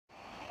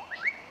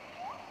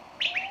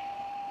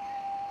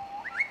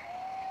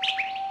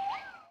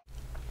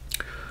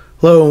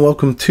Hello and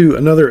welcome to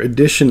another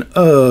edition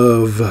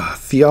of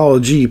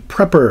Theology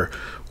Prepper,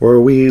 where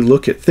we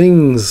look at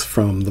things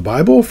from the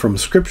Bible, from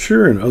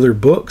Scripture, and other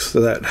books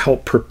that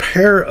help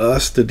prepare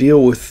us to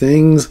deal with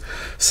things,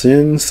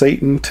 sin,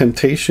 Satan,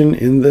 temptation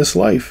in this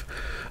life.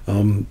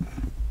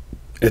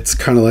 It's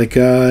kind of like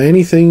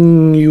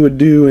anything you would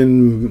do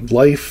in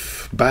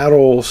life,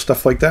 battle,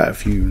 stuff like that.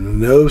 If you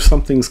know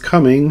something's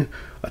coming,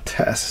 a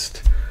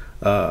test,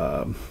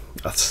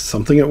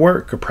 something at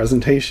work, a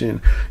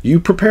presentation, you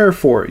prepare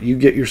for it, you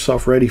get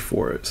yourself ready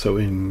for it. So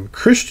in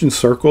Christian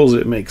circles,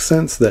 it makes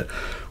sense that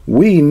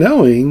we,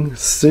 knowing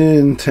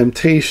sin,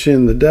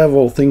 temptation, the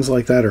devil, things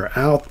like that are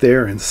out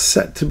there and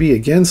set to be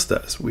against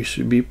us, we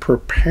should be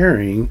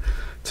preparing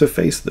to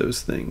face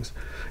those things.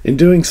 In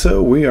doing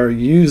so, we are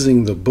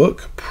using the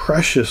book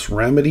Precious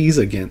Remedies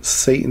Against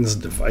Satan's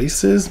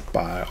Devices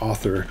by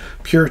author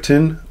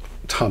Puritan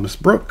Thomas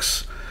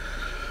Brooks.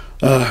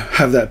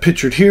 Have that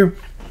pictured here.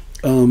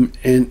 And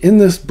in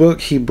this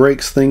book, he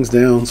breaks things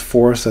down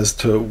for us as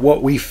to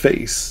what we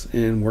face.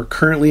 And we're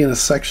currently in a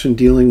section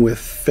dealing with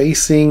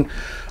facing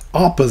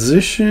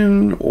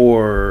opposition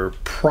or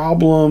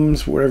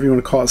problems, whatever you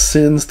want to call it,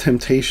 sins,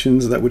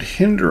 temptations that would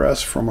hinder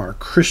us from our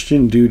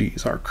Christian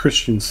duties, our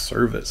Christian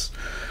service.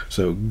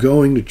 So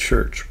going to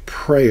church,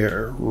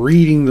 prayer,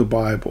 reading the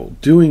Bible,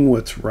 doing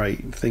what's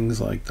right, things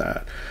like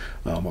that.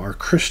 Our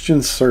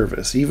Christian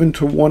service, even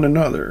to one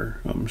another,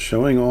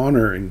 showing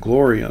honor and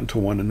glory unto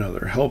one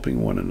another,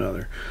 helping one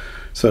another.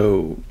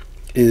 So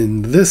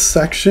in this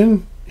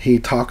section, he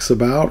talks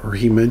about, or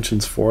he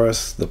mentions for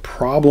us, the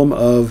problem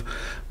of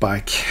by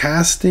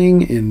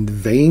casting in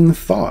vain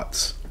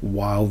thoughts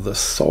while the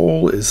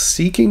soul is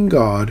seeking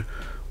God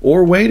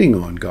or waiting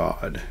on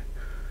God.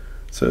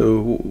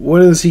 So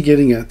what is he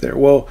getting at there?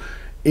 Well,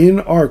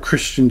 in our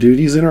Christian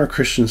duties, in our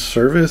Christian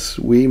service,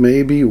 we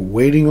may be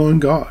waiting on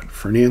God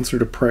for an answer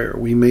to prayer.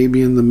 We may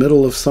be in the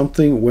middle of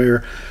something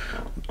where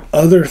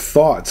other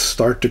thoughts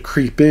start to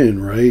creep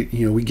in, right?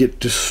 You know, we get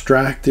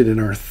distracted in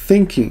our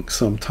thinking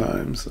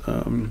sometimes.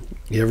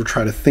 You ever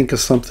try to think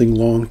of something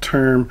long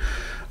term,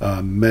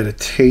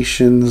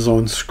 meditations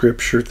on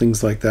Scripture,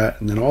 things like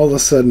that, and then all of a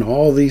sudden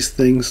all these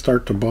things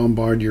start to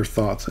bombard your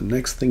thoughts, and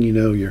next thing you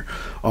know, you're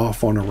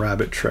off on a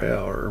rabbit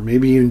trail, or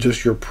maybe even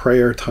just your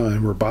prayer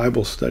time or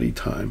Bible study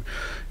time.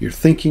 You're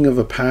thinking of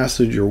a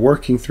passage, you're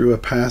working through a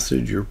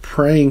passage, you're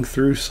praying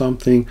through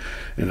something,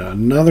 and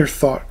another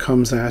thought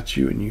comes at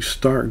you, and you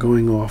start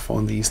going off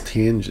on these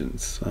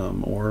tangents,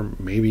 or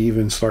maybe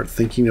even start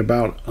thinking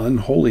about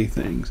unholy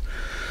things.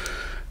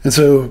 And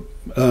so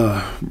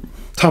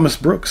Thomas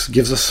Brooks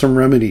gives us some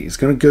remedies.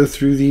 Going to go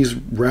through these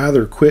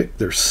rather quick.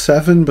 There's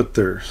 7, but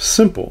they're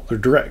simple, they're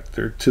direct,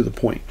 they're to the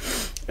point.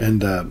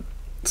 And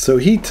so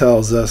he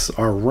tells us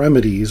our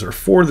remedies, or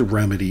for the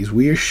remedies,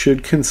 we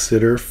should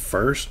consider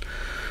first,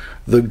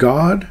 the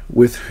God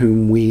with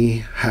whom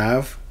we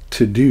have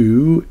to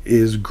do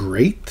is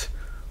great,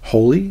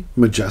 holy,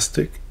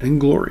 majestic, and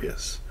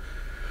glorious.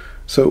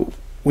 So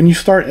when you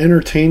start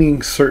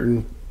entertaining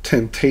certain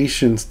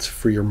temptations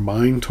for your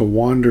mind to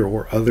wander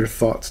or other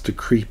thoughts to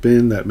creep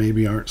in that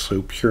maybe aren't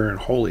so pure and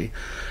holy,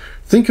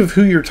 think of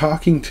who you're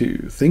talking to.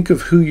 Think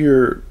of who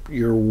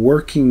you're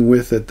working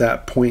with at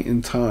that point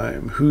in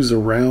time, who's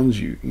around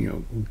you. You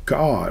know,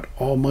 God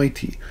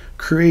Almighty,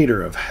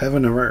 creator of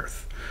heaven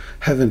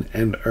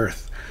and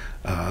earth,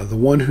 the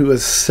one who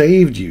has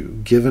saved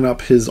you, given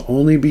up his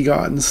only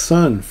begotten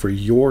Son for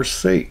your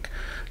sake,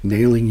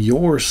 nailing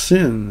your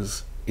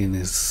sins in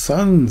his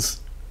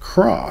Son's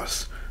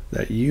cross,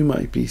 that you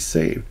might be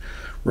saved.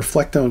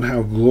 Reflect on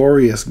how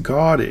glorious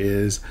God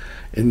is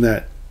in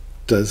that,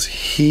 does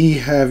he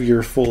have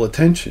your full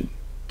attention?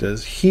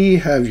 Does he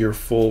have your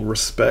full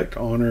respect,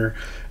 honor,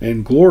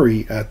 and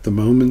glory at the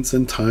moments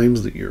and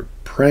times that you're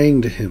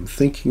praying to him,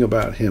 thinking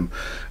about him,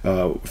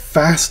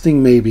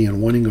 fasting maybe,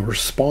 and wanting a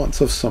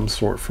response of some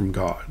sort from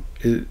God?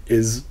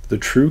 Is the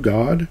true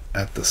God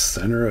at the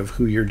center of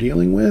who you're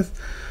dealing with?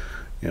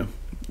 You know,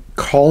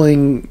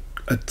 calling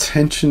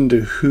attention to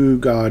who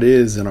God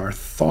is in our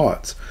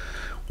thoughts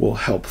will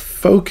help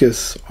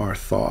focus our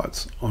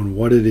thoughts on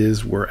what it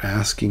is we're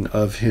asking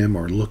of him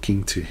or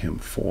looking to him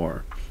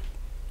for.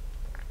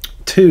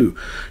 2,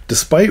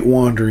 despite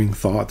wandering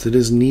thoughts, it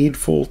is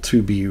needful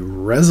to be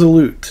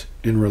resolute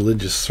in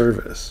religious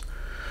service.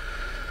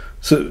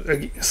 So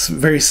it's a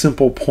very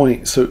simple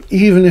point. So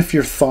even if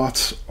your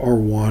thoughts are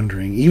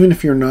wandering, even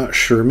if you're not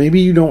sure, maybe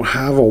you don't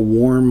have a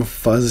warm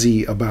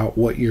fuzzy about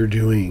what you're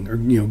doing, or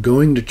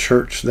going to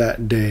church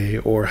that day,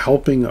 or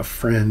helping a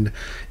friend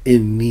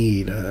in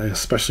need,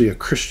 especially a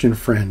Christian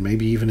friend,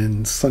 maybe even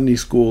in Sunday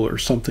school or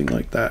something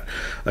like that.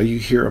 You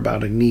hear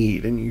about a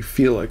need and you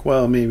feel like,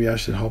 well, maybe I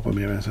should help them.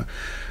 Maybe I should.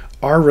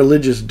 Our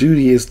religious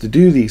duty is to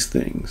do these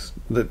things.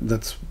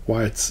 That's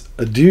why it's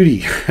a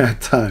duty at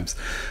times.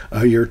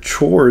 Your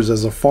chores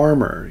as a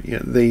farmer,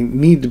 they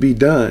need to be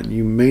done.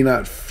 You may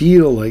not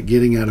feel like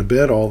getting out of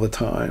bed all the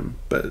time,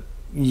 but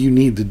you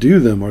need to do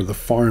them or the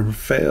farm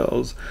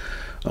fails.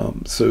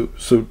 So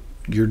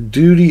your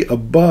duty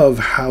above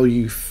how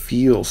you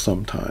feel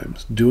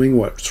sometimes, doing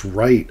what's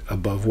right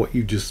above what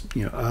you just,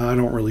 I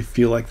don't really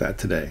feel like that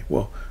today.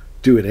 Well,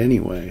 do it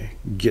anyway.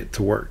 Get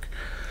to work.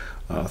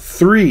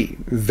 3,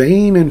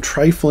 vain and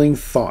trifling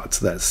thoughts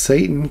that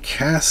Satan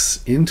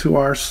casts into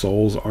our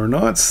souls are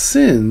not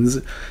sins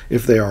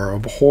if they are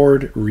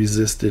abhorred,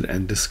 resisted,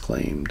 and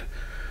disclaimed.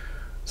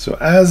 So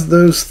as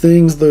those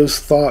things, those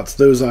thoughts,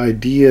 those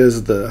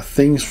ideas, the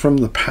things from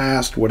the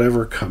past,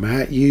 whatever come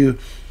at you,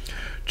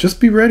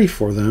 just be ready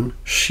for them,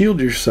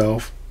 shield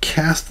yourself,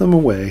 cast them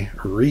away,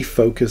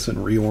 refocus and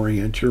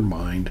reorient your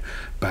mind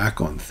back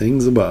on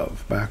things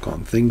above, back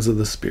on things of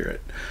the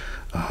Spirit.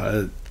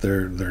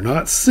 They're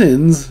not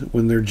sins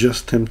when they're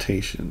just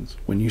temptations.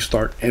 When you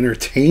start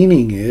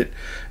entertaining it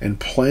and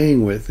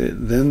playing with it,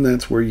 then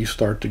that's where you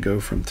start to go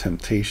from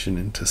temptation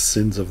into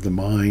sins of the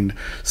mind,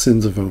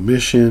 sins of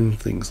omission,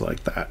 things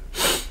like that.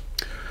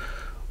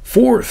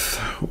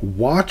 4th,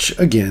 watch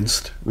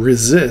against,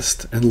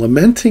 resist, and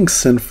lamenting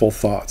sinful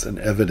thoughts and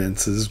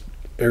evidences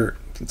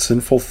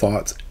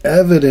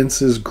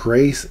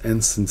grace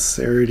and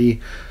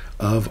sincerity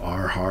of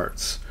our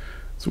hearts.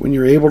 So when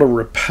you're able to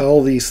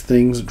repel these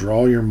things,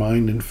 draw your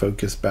mind and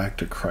focus back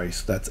to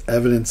Christ. That's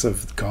evidence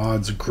of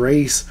God's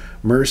grace,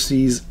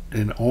 mercies,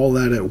 and all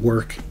that at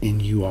work in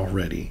you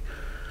already.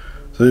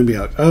 So then be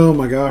like, oh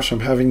my gosh,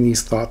 I'm having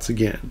these thoughts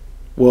again.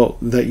 Well,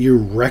 that you're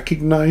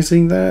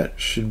recognizing that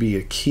should be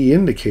a key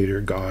indicator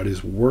God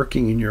is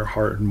working in your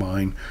heart and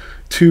mind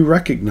to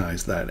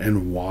recognize that.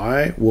 And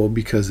why? Well,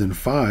 because in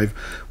 5,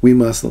 we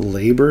must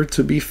labor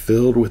to be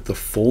filled with the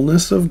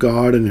fullness of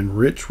God and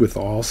enriched with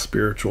all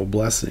spiritual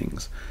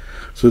blessings.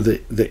 So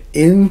the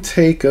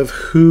intake of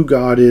who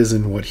God is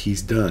and what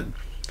he's done.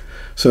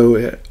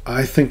 So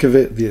I think of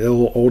it, the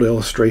old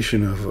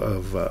illustration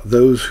of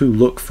those who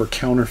look for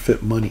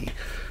counterfeit money.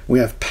 We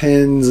have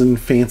pens and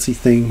fancy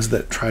things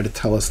that try to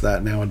tell us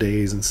that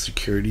nowadays, and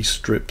security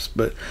strips,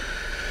 but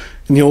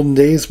in the olden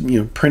days,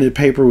 printed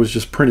paper was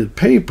just printed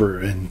paper,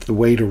 and the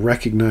way to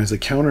recognize a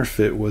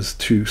counterfeit was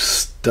to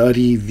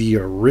study the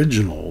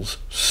originals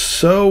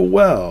so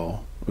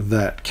well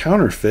that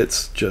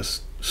counterfeits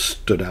just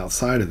stood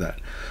outside of that.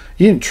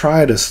 You didn't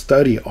try to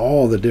study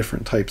all the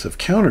different types of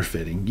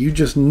counterfeiting. You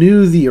just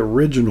knew the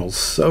originals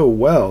so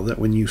well that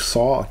when you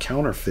saw a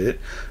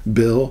counterfeit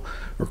bill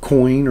or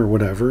coin or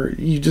whatever,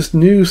 you just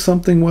knew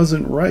something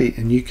wasn't right,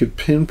 and you could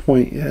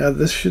pinpoint, yeah,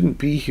 this shouldn't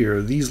be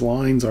here. These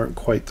lines aren't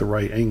quite the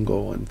right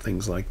angle and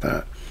things like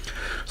that.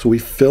 So we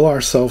fill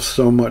ourselves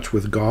so much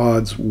with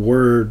God's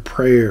word,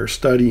 prayer,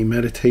 study,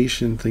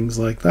 meditation, things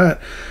like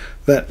that,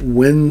 that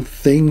when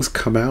things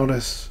come at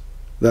us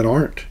that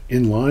aren't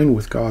in line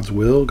with God's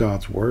will,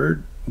 God's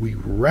word, we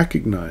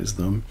recognize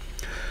them.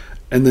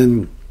 And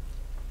then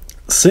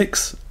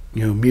 6,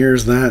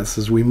 mirrors that. It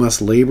says we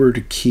must labor to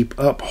keep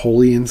up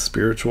holy and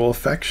spiritual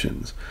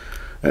affections.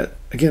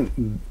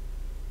 Again,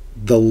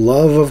 the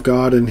love of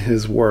God and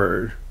his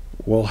word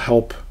will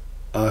help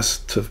us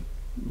to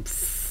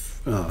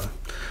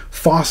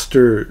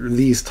foster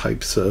this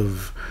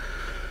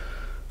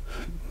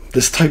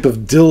type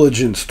of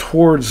diligence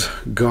towards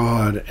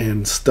God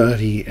and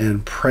study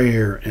and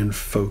prayer and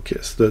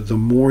focus. The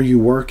more you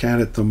work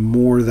at it, the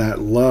more that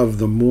love,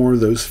 the more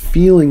those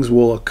feelings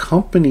will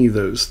accompany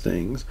those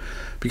things,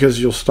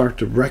 because you'll start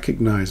to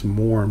recognize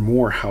more and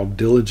more how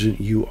diligent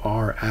you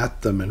are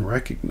at them and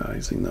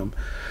recognizing them.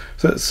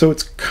 So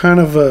it's kind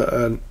of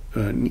an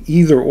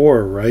either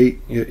or, right?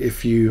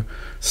 If you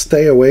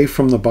stay away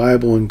from the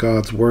Bible and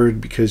God's word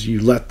because you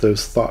let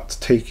those thoughts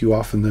take you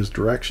off in those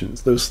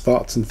directions, those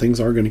thoughts and things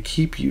are going to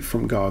keep you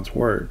from God's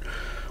word.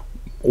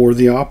 Or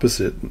the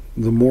opposite,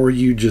 the more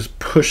you just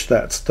push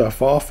that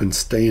stuff off and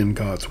stay in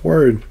God's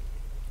word,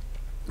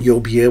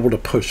 you'll be able to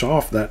push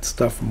off that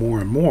stuff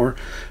more and more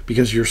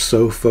because you're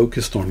so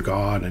focused on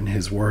God and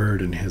his word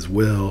and his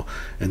will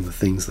and the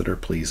things that are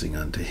pleasing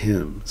unto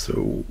him.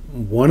 So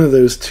one of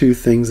those two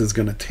things is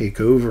going to take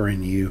over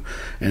in you,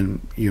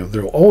 and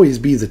there'll always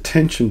be the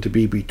tension to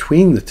be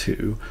between the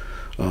two.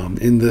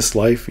 In this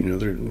life,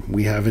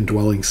 we have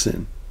indwelling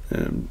sin,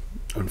 and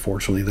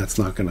unfortunately that's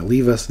not going to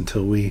leave us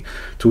until we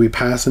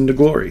pass into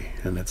glory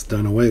and it's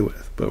done away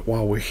with. But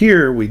while we're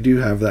here, we do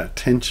have that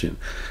tension,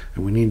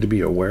 and we need to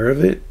be aware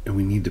of it, and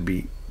we need to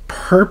be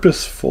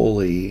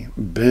purposefully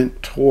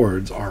bent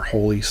towards our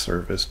holy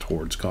service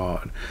towards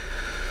God.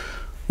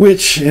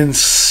 Which in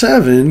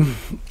 7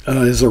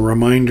 is a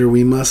reminder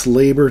we must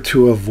labor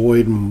to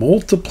avoid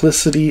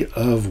multiplicity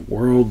of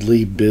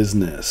worldly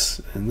business.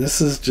 And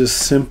this is just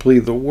simply,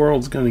 the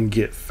world's going to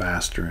get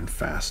faster and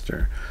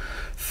faster.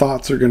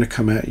 Thoughts are going to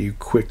come at you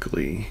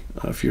quickly.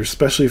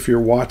 Especially if you're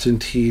watching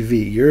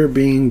TV, you're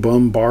being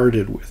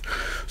bombarded with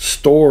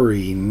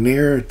story,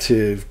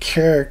 narrative,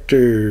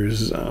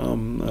 characters,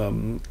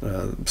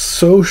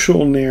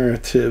 social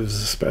narratives,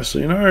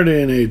 especially in our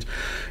day and age.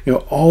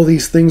 All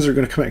these things are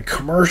going to come at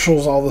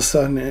commercials all of a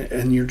sudden,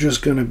 and you're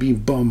just going to be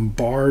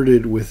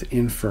bombarded with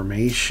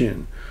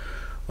information.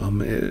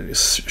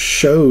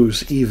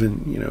 Shows,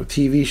 even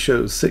TV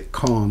shows,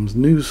 sitcoms,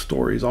 news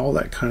stories, all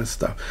that kind of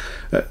stuff.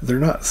 They're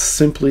not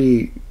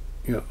simply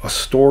a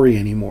story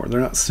anymore. They're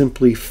not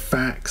simply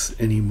facts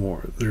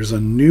anymore. There's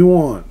a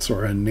nuance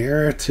or a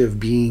narrative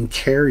being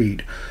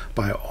carried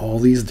by all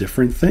these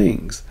different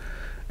things.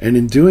 And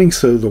in doing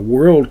so, the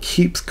world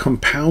keeps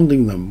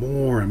compounding them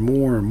more and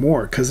more and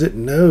more, because it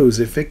knows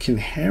if it can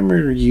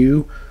hammer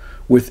you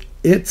with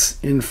its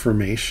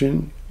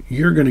information,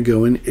 you're going to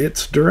go in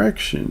its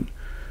direction.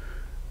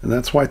 And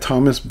that's why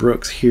Thomas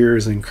Brooks here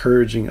is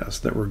encouraging us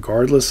that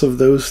regardless of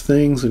those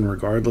things and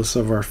regardless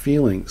of our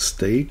feelings,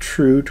 stay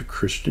true to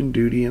Christian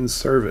duty and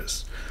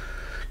service.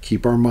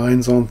 Keep our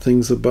minds on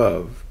things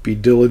above. Be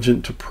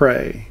diligent to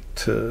pray,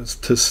 to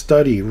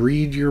study,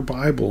 read your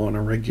Bible on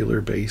a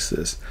regular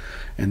basis.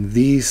 And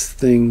these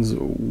things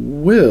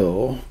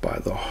will, by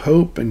the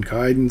hope and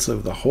guidance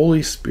of the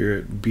Holy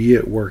Spirit, be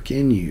at work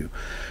in you.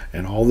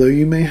 And although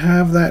you may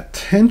have that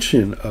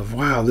tension of,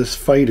 wow, this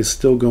fight is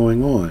still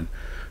going on,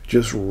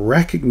 just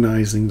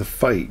recognizing the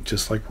fight,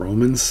 just like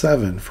Romans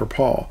 7 for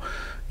Paul,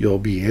 you'll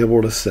be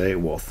able to say,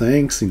 well,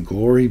 thanks and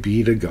glory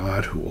be to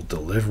God who will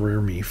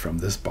deliver me from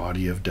this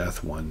body of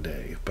death one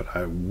day, but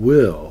I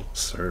will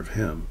serve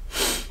him.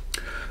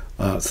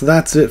 So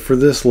that's it for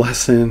this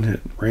lesson.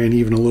 It ran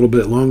even a little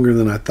bit longer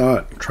than I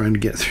thought. I'm trying to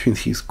get through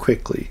these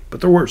quickly,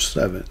 but there were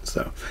 7.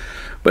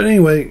 But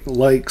anyway,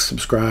 like,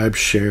 subscribe,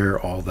 share,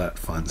 all that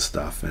fun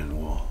stuff, and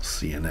we'll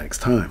see you next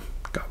time.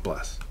 God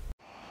bless.